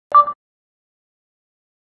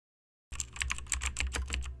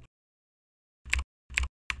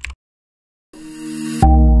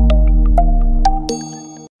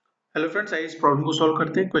Hello friends, आइए इस problem को सॉल्व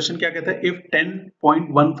करते हैं। क्वेश्चन क्या कहता है, if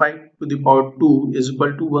 10.15 to the power 2 is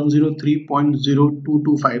equal to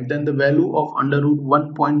 103.0225 then the value of under root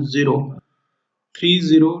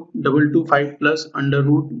 1.030225 plus under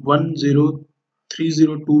root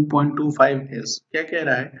 10302.25 is. क्या कह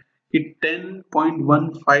रहा है कि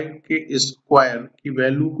 10.15 के स्क्वायर की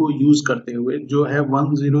वैल्यू को यूज करते हुए जो है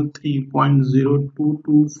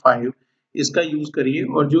 103.0225 इसका यूज करिए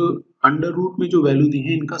और जो अंडर रूट में जो वैल्यू दी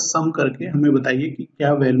है इनका सम करके हमें बताइए कि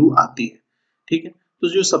क्या वैल्यू आती है। ठीक है, तो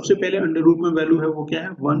जो सबसे पहले अंडर रूट में वैल्यू है वो क्या है,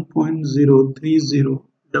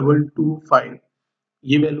 1.030225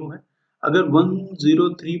 ये वैल्यू है। अगर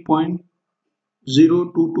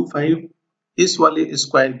 103.0225 इस वाले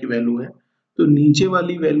स्क्वायर की वैल्यू है तो नीचे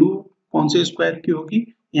वाली वैल्यू कौन से स्क्वायर की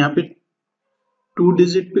होगी, यहाँ पे 2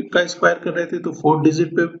 डिजिट पे का स्क्वायर कर रहे थे तो 4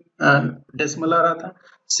 डिजिट पे डेसिमल आ रहा था,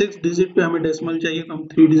 6 डिजिट पे हमें डेसिमल चाहिए तो हम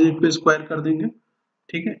 3 डिजिट पे स्क्वायर कर देंगे।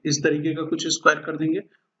 ठीक है, इस तरीके का कुछ स्क्वायर कर देंगे।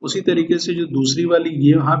 उसी तरीके से जो दूसरी वाली ये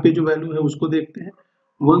यहाँ पे जो वैल्यू है उसको देखते हैं,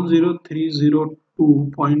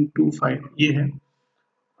 10302.25 ये है।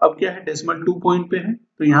 अब क्या है, डेसिमल 2 पॉइंट पे है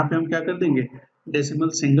तो यहाँ पे हम क्या कर देंगे, डेसिमल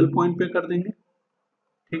सिंगल पॉइंट पे कर देंगे।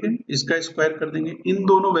 ठीक है, इसका स्क्वायर कर देंगे। इन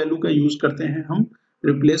दोनों वैल्यू का यूज करते हैं हम,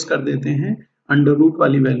 रिप्लेस कर देते हैं अंडर रूट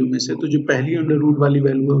वाली वैल्यू में से। तो जो पहली अंडर रूट वाली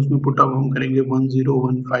वैल्यू है उसमें पुट अप हम करेंगे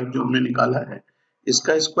 1015 जो हमने निकाला है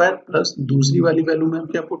इसका स्क्वायर, प्लस दूसरी वाली वैल्यू में हम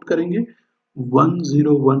क्या पुट करेंगे,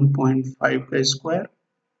 101.5 का स्क्वायर।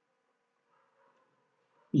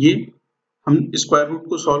 ये हम स्क्वायर रूट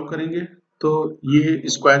को सॉल्व करेंगे तो ये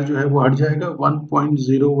स्क्वायर जो है वो हट जाएगा,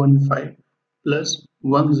 1.015 प्लस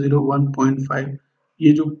 101.5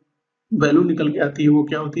 ये जो वैल्यू निकल के आती है वो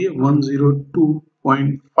क्या होती है,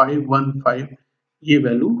 102.515 ये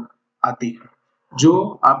वैल्यू आती है।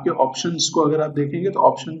 जो आपके ऑप्शंस को अगर आप देखेंगे तो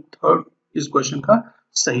ऑप्शन थर्ड इस क्वेश्चन का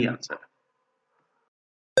सही आंसर है।